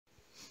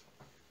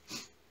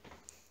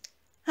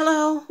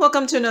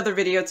welcome to another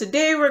video.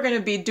 Today we're going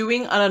to be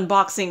doing an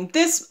unboxing.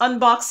 This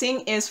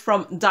unboxing is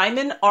from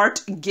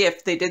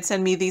DiamondArtGift. They did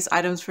send me these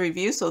items for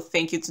review, so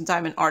thank you to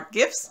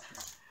DiamondArtGifts.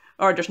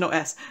 Or there's no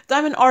S.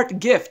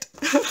 DiamondArtGift.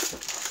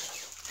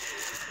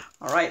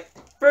 Alright,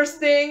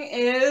 first thing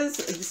is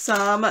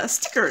some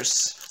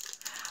stickers.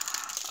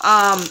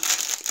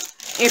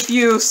 If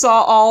you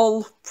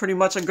saw pretty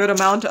much a good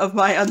amount of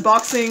my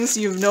unboxings,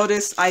 you've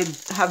noticed I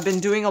have been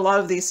doing a lot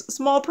of these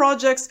small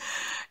projects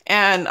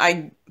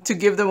and to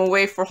give them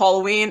away for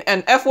Halloween.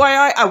 And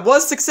FYI, I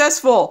was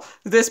successful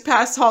this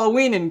past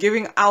Halloween in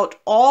giving out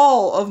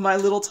all of my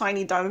little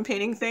tiny diamond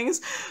painting things.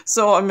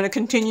 So I'm going to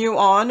continue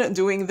on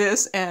doing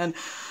this and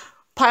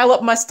pile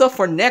up my stuff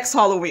for next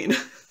Halloween.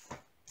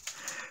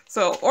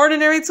 So,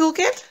 ordinary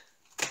toolkit.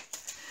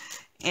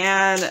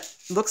 And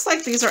looks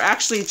like these are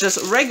actually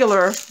just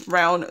regular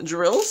round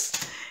drills.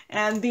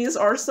 And these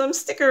are some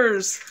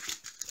stickers.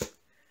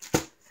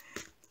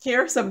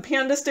 Here, some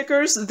panda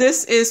stickers.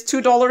 This is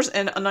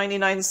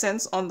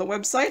 $2.99 on the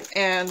website.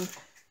 And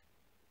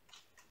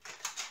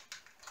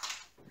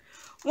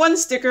one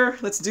sticker,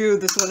 let's do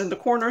this one in the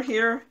corner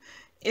here,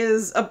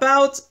 is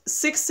about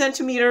 6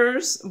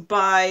 centimeters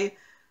by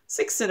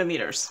 6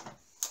 centimeters.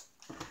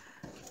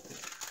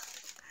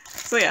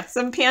 So yeah,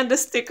 some panda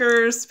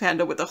stickers,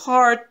 panda with a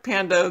heart,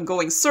 panda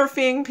going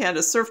surfing, panda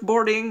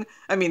skateboarding.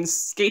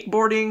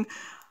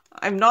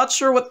 I'm not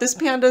sure what this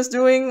panda is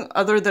doing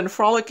other than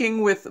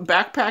frolicking with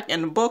backpack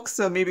and books,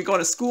 so maybe going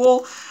to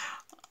school.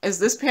 Is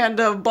this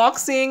panda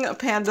boxing? A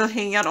panda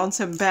hanging out on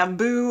some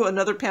bamboo,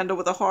 another panda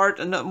with a heart,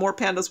 and more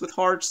pandas with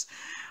hearts,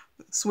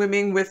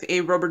 swimming with a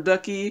rubber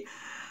ducky.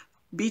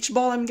 Beach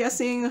ball, I'm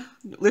guessing.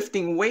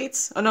 Lifting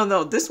weights. Oh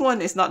no, this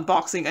one is not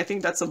boxing. I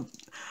think that's the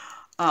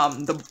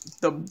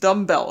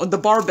dumbbell, the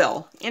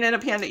barbell. And then a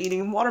panda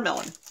eating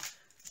watermelon.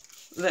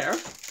 There.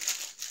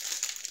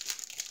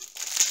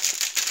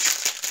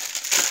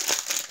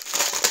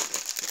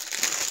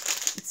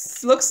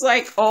 Looks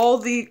like all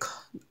the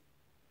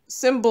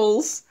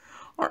symbols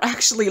are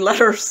actually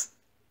letters.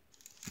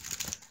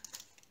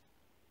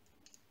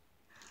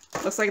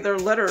 Looks like they're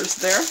letters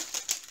there.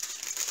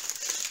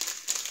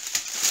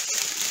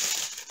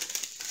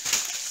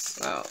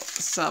 So,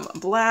 some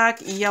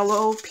black,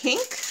 yellow,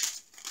 pink.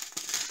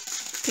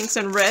 Pinks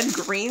and red,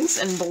 greens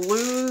and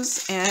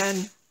blues,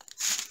 and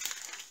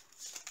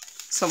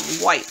some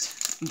white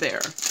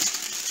there.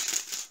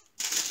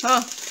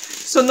 Huh.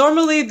 So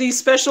normally these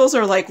specials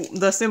are like,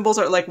 the symbols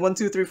are like 1,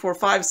 2, 3, 4,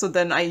 5. So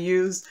then I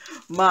use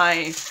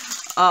my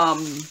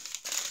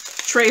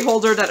tray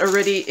holder that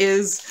already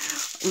is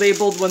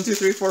labeled 1, 2,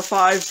 3, 4,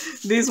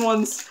 5. These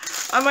ones,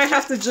 I might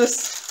have to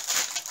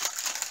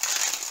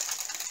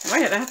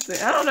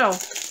I don't know.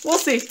 We'll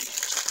see.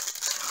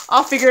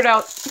 I'll figure it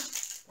out.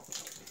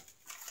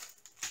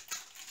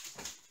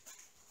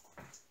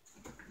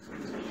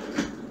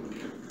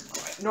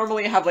 Alright,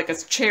 normally I have like a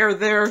chair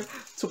there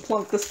to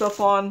plunk the stuff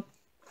on.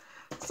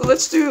 So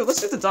let's do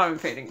the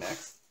diamond painting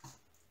next.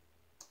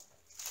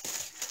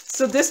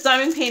 So this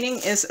diamond painting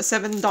is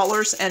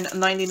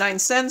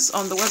 $7.99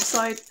 on the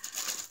website.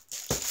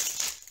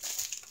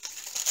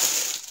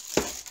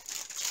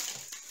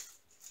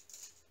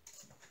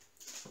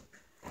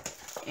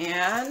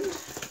 And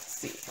let's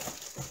see.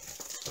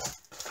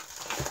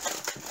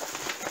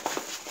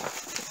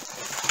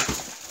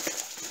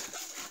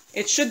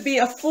 It should be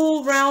a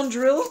full round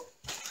drill.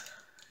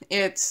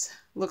 It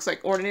looks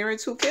like ordinary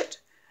toolkit.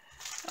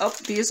 Oh,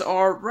 these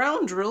are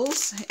round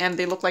drills, and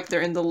they look like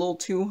they're in the little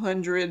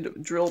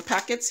 200 drill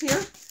packets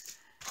here.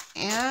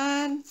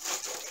 And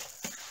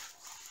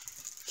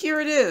here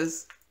it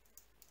is.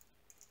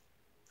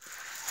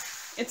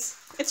 It's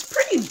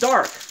pretty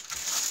dark.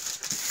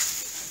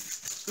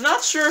 I'm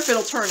not sure if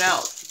it'll turn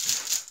out.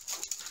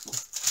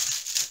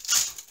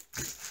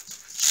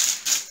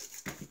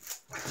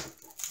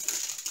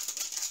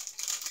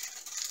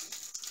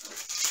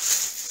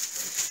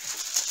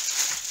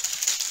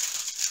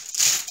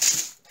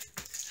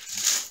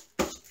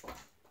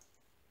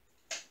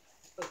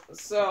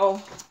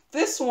 So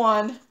this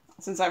one,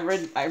 since I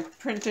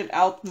printed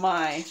out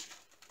my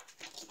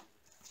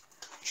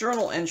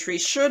journal entry,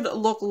 should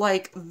look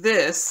like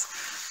this,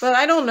 but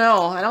I don't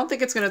know. I don't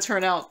think it's going to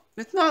turn out.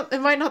 It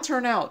might not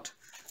turn out.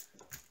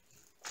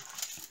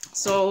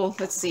 So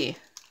let's see.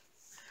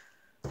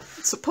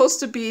 It's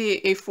supposed to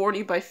be a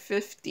 40 by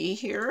 50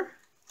 here.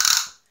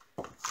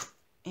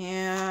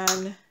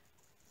 And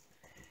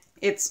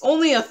it's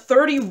only a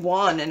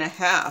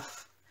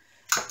 31.5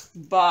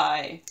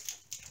 by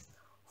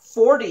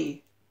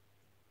 41.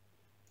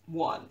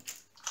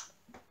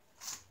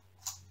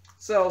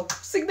 So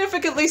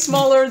significantly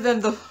smaller than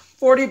the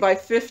 40 by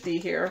 50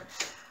 here.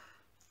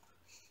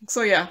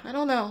 So yeah, I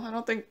don't know. I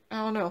don't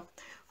know.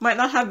 Might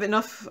not have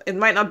enough. It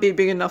might not be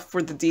big enough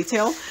for the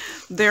detail.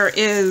 There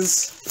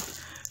is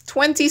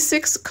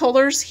 26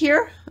 colors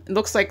here. It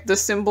looks like the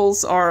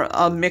symbols are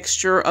a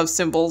mixture of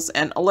symbols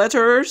and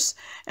letters.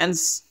 And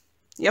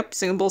yep,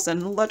 symbols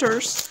and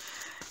letters.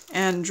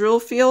 And drill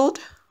field.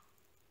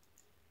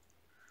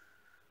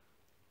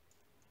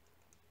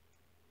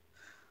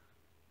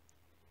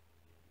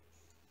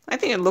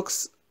 think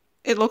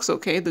it looks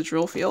okay, the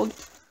drill field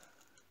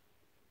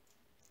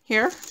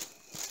here.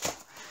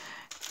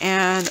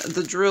 And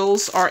the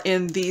drills are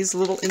in these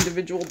little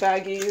individual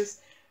baggies,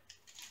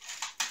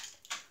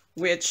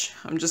 which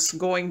I'm just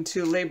going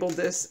to label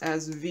this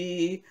as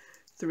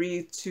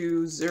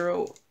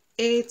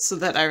V3208 so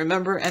that I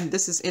remember. And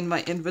this is in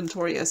my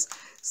inventory as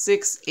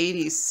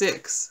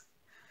 686.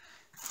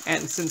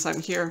 And since I'm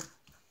here,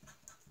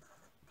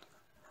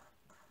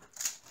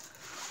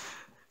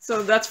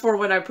 so that's for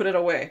when I put it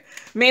away.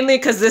 Mainly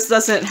because this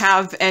doesn't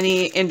have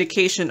any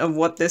indication of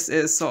what this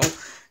is, so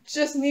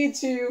just need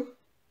to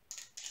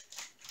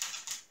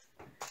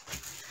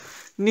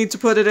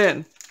put it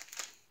in.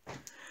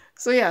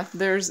 So yeah,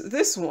 there's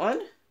this one.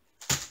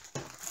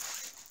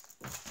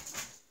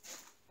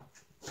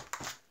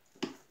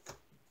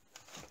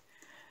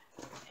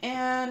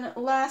 And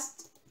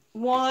last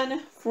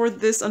one for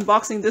this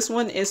unboxing, this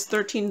one is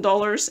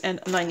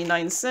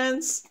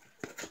 $13.99.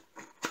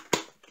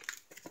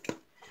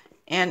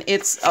 And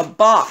it's a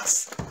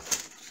box.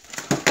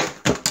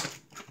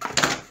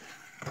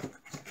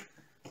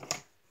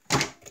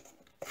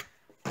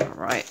 All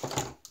right.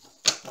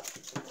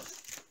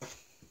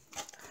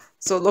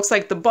 So it looks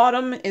like the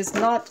bottom is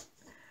not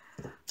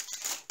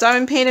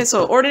diamond painted,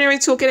 so ordinary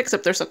toolkit,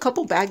 except there's a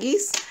couple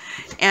baggies.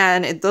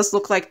 And it does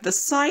look like the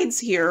sides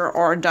here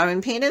are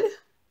diamond painted.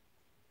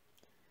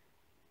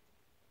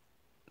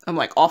 I'm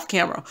like off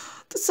camera.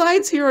 The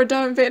sides here are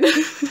diamond painted.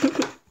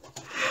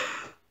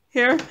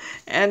 Here.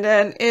 And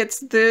then it's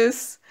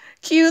this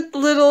cute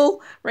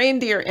little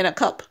reindeer in a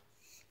cup.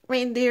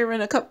 Reindeer in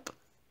a cup.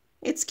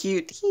 It's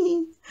cute.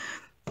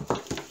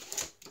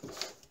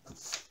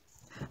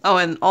 Oh,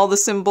 and all the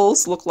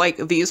symbols look like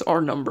these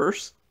are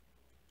numbers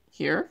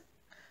here.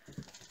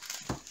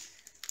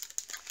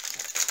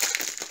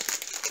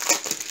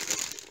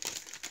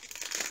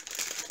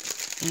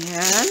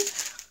 And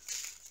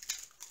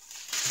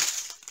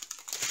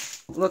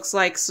looks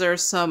like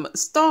there's some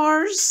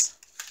stars.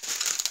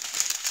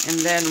 And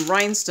then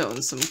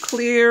rhinestones, some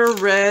clear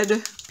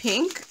red,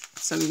 pink,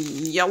 some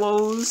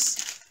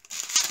yellows,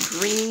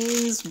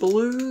 greens,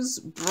 blues,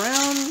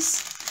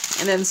 browns,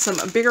 and then some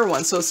bigger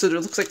ones. So it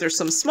looks like there's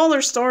some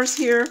smaller stars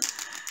here,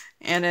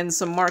 and then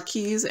some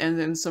marquees, and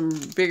then some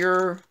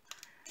bigger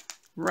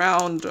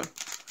round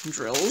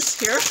drills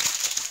here.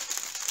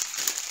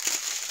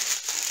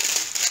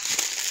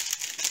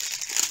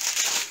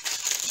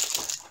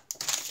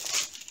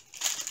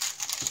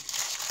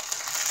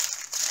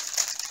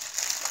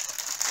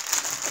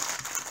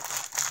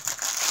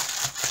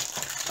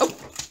 Oh,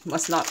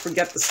 must not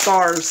forget the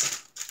stars.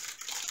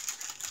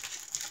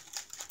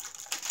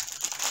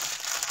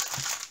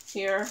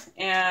 Here,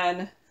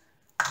 and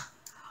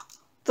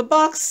the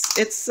box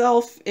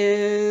itself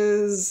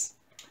is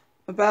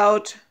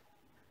about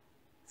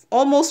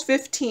almost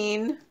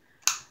 15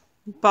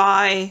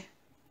 by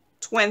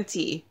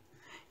 20,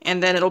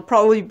 and then it'll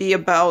probably be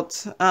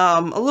about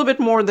a little bit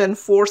more than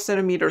 4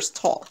 centimeters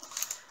tall.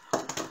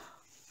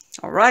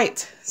 All right,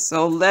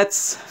 so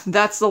that's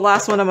the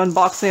last one I'm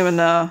unboxing. I'm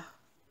gonna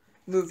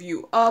move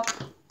you up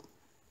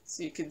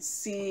so you can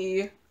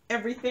see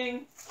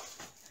everything.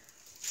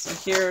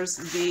 So here's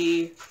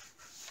the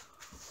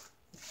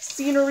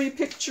scenery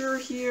picture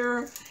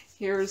here.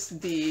 Here's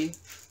the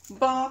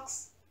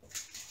box.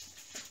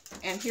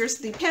 And here's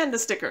the panda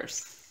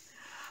stickers.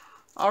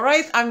 All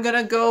right, I'm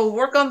gonna go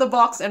work on the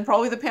box and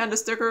probably the panda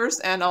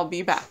stickers, and I'll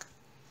be back.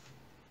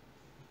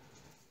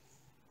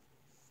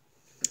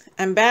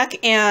 I'm back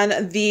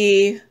and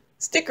the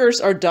stickers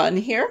are done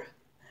here.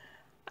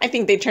 I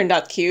think they turned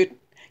out cute.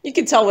 You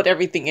can tell what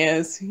everything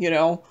is, you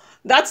know.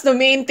 That's the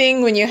main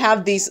thing when you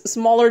have these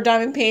smaller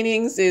diamond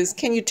paintings is,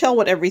 can you tell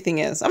what everything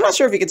is? I'm not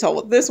sure if you can tell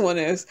what this one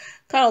is.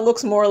 Kind of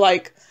looks more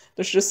like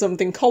there's just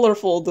something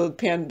colorful the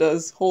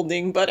panda's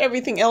holding, but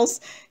everything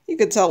else, you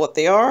can tell what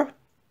they are.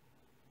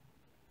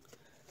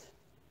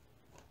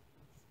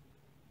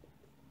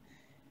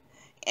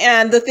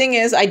 And the thing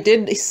is, I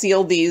did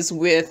seal these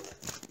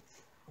with,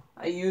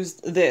 I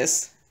used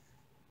this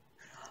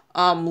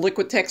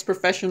Liquitex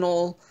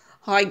Professional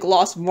High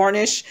Gloss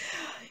Varnish.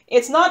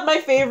 It's not my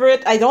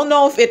favorite. I don't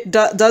know if it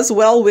does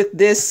well with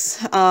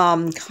this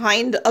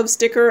kind of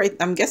sticker.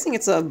 I'm guessing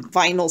it's a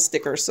vinyl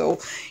sticker, so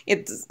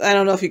I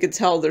don't know if you could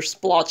tell there's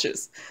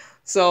splotches.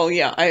 So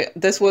yeah,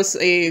 this was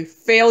a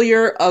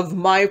failure of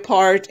my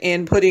part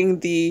in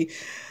putting the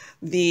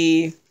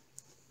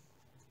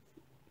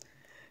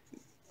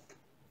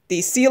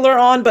sealer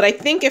on, but I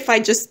think if I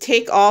just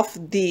take off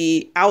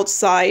the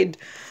outside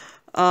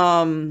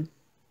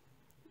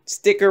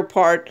sticker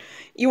part,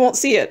 you won't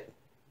see it.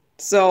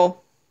 So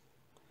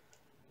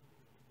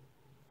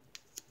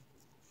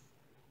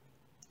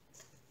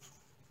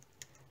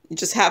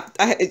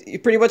you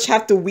pretty much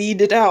have to weed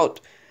it out,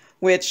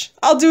 which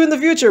I'll do in the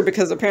future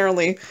because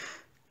apparently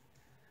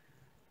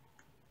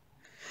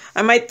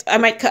I'm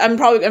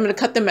gonna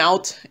cut them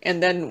out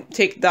and then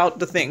take out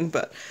the thing.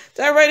 But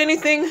did I write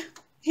anything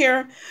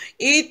here?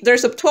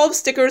 There's 12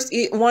 stickers.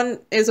 One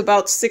is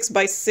about 6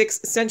 by 6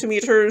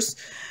 centimeters,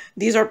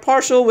 These are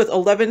partial with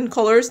 11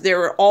 colors.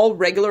 They're all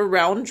regular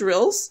round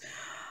drills.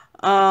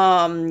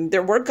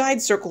 There were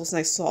guide circles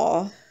I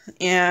saw,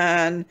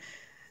 and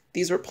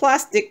these were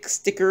plastic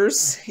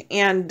stickers,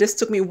 and this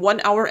took me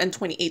 1 hour and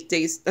 28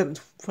 days,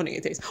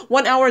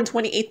 1 hour and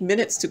 28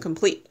 minutes to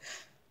complete.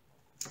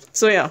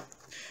 So yeah,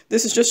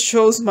 this just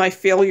shows my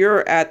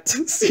failure at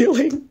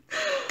sealing.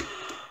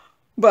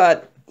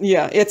 But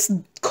yeah, it's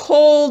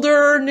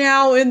colder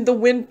now in the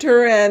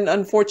winter, and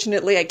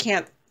unfortunately I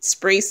can't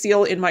spray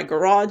seal in my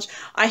garage.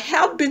 I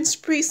have been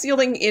spray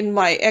sealing in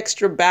my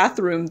extra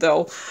bathroom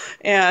though,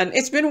 and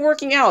it's been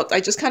working out. I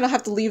just kind of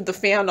have to leave the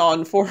fan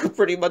on for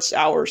pretty much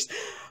hours.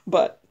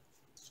 But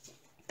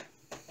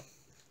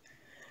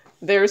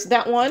there's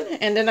that one.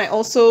 And then I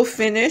also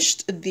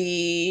finished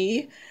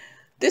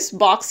this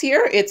box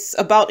here. It's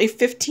about a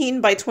 15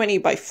 by 20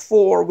 by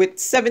 4 with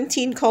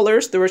 17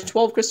 colors. There were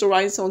 12 crystal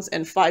rhinestones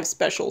and 5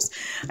 specials.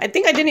 I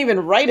think I didn't even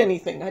write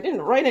anything. I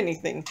didn't write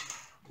anything.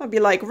 I'd be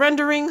like,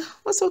 rendering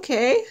was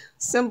okay.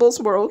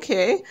 Symbols were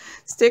okay.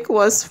 Stick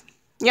was,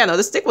 yeah, no,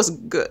 the stick was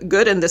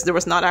good. And there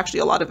was not actually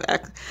a lot of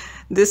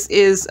this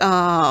is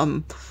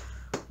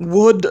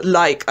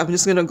wood-like. I'm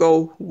just gonna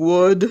go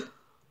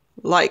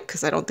wood-like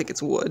because I don't think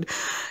it's wood.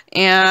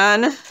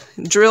 And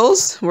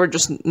drills were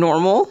just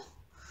normal.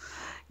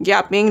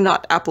 Gapping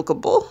not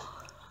applicable.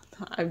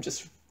 I'm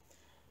just,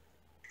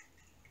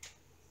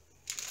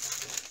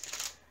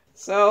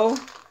 so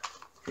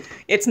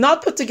it's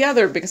not put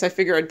together because I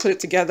figured I'd put it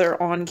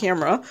together on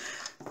camera.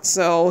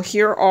 So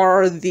here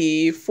are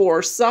the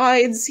 4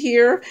 sides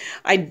here.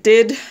 I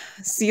did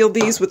seal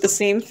these with the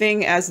same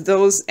thing as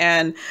those,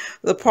 and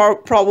the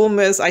problem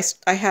is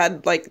I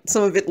had like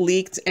some of it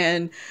leaked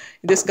and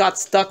this got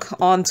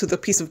stuck onto the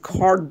piece of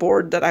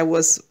cardboard that I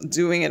was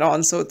doing it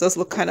on, so it does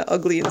look kind of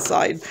ugly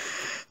inside.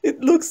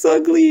 It looks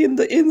ugly in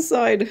the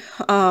inside.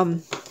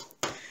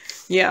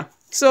 Yeah,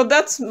 so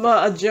that's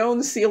a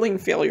Joan sealing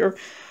failure.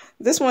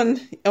 This one,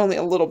 only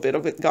a little bit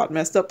of it got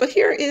messed up, but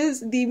here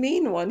is the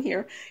main one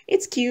here.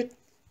 It's cute.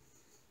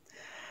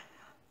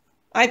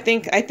 I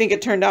think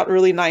it turned out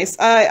really nice.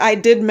 I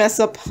did mess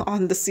up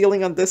on the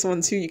sealing on this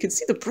one too. You can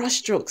see the brush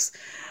strokes.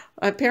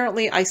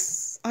 Apparently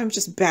I'm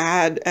just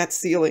bad at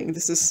sealing.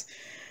 This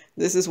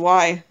is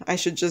why I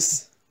should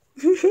just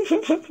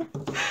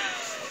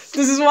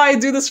This is why I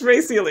do the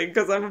spray sealing,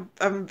 because I'm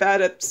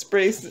bad at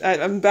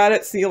I'm bad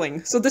at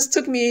sealing. So this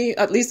took me,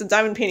 at least the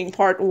diamond painting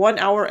part, 1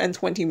 hour and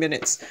 20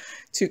 minutes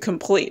to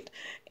complete.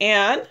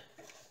 And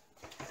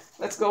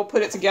let's go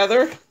put it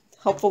together.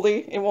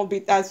 Hopefully it won't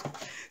be as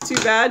too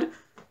bad.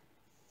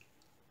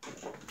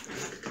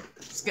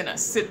 Just gonna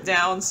sit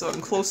down so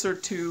I'm closer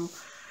to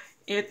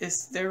it.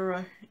 Is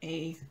there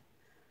a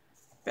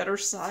better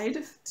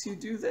side to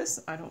do this?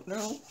 I don't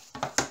know.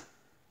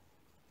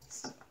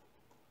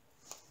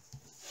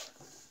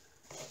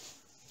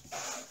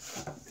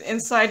 The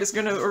inside is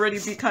gonna already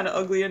be kind of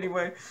ugly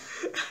anyway.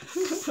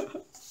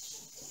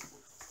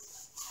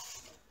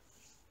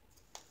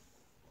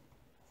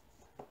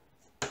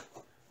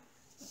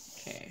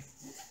 Okay.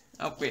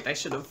 Oh wait, I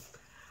should have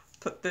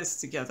put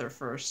this together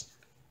first.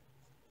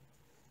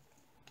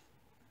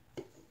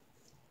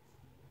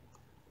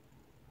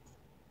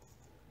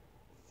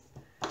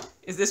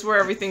 Is this where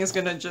everything is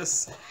gonna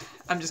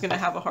I'm just gonna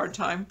have a hard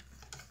time?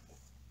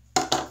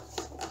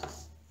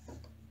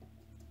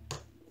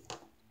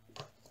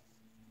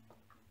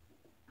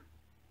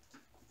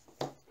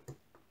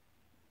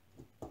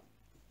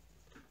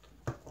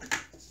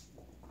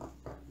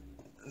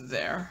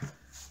 There.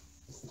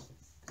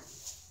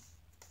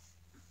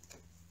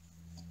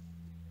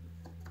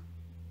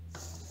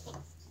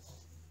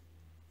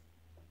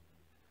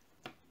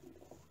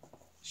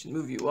 Should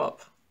move you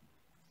up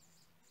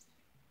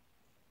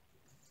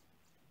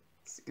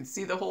so you can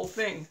see the whole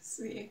thing.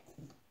 See?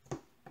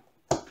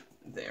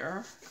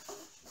 There.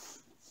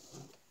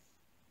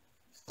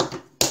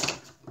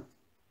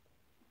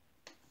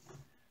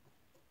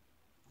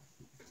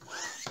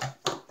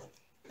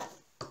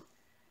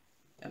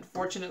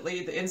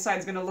 Unfortunately, the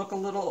inside's gonna look a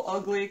little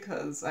ugly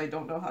because I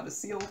don't know how to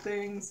seal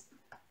things.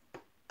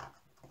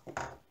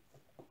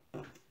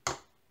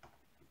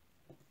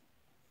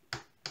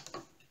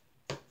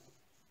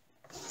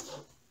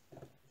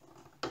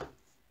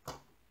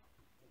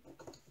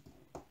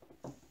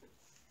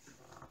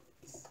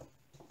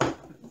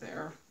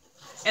 There.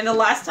 And the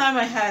last time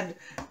I had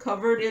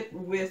covered it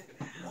with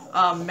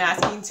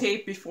masking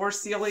tape before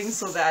sealing,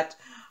 so that,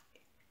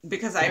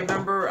 because I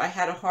remember I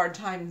had a hard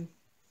time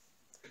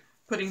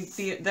putting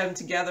them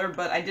together,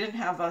 but I didn't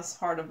have as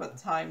hard of a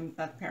time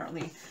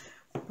apparently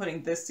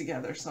putting this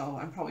together, so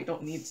I probably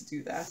don't need to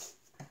do that.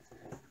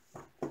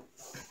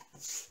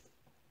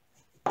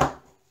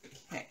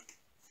 Okay.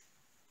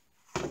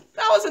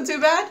 That wasn't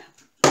too bad.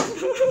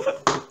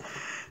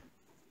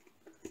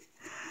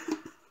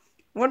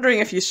 Wondering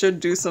if you should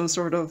do some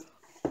sort of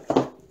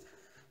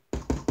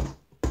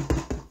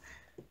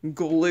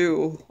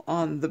glue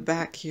on the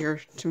back here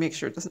to make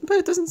sure it doesn't, but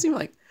it doesn't seem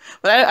like.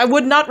 But I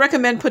would not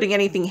recommend putting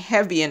anything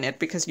heavy in it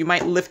because you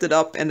might lift it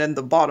up and then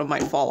the bottom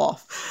might fall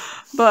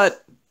off.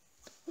 But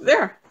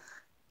there.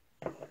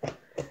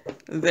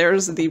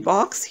 There's the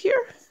box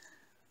here.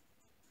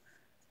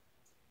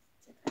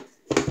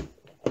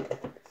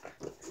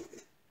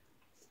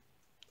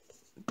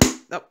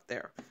 Oh,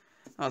 there.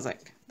 I was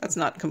like, that's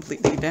not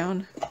completely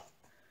down.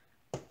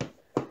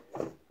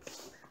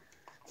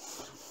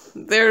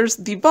 There's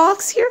the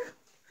box here.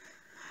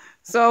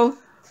 So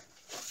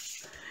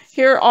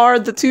here are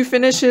the two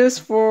finishes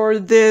for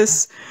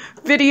this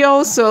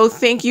video. So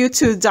thank you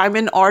to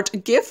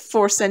DiamondArtGift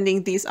for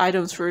sending these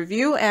items for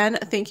review, and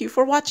thank you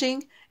for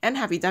watching, and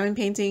happy diamond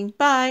painting.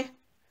 Bye.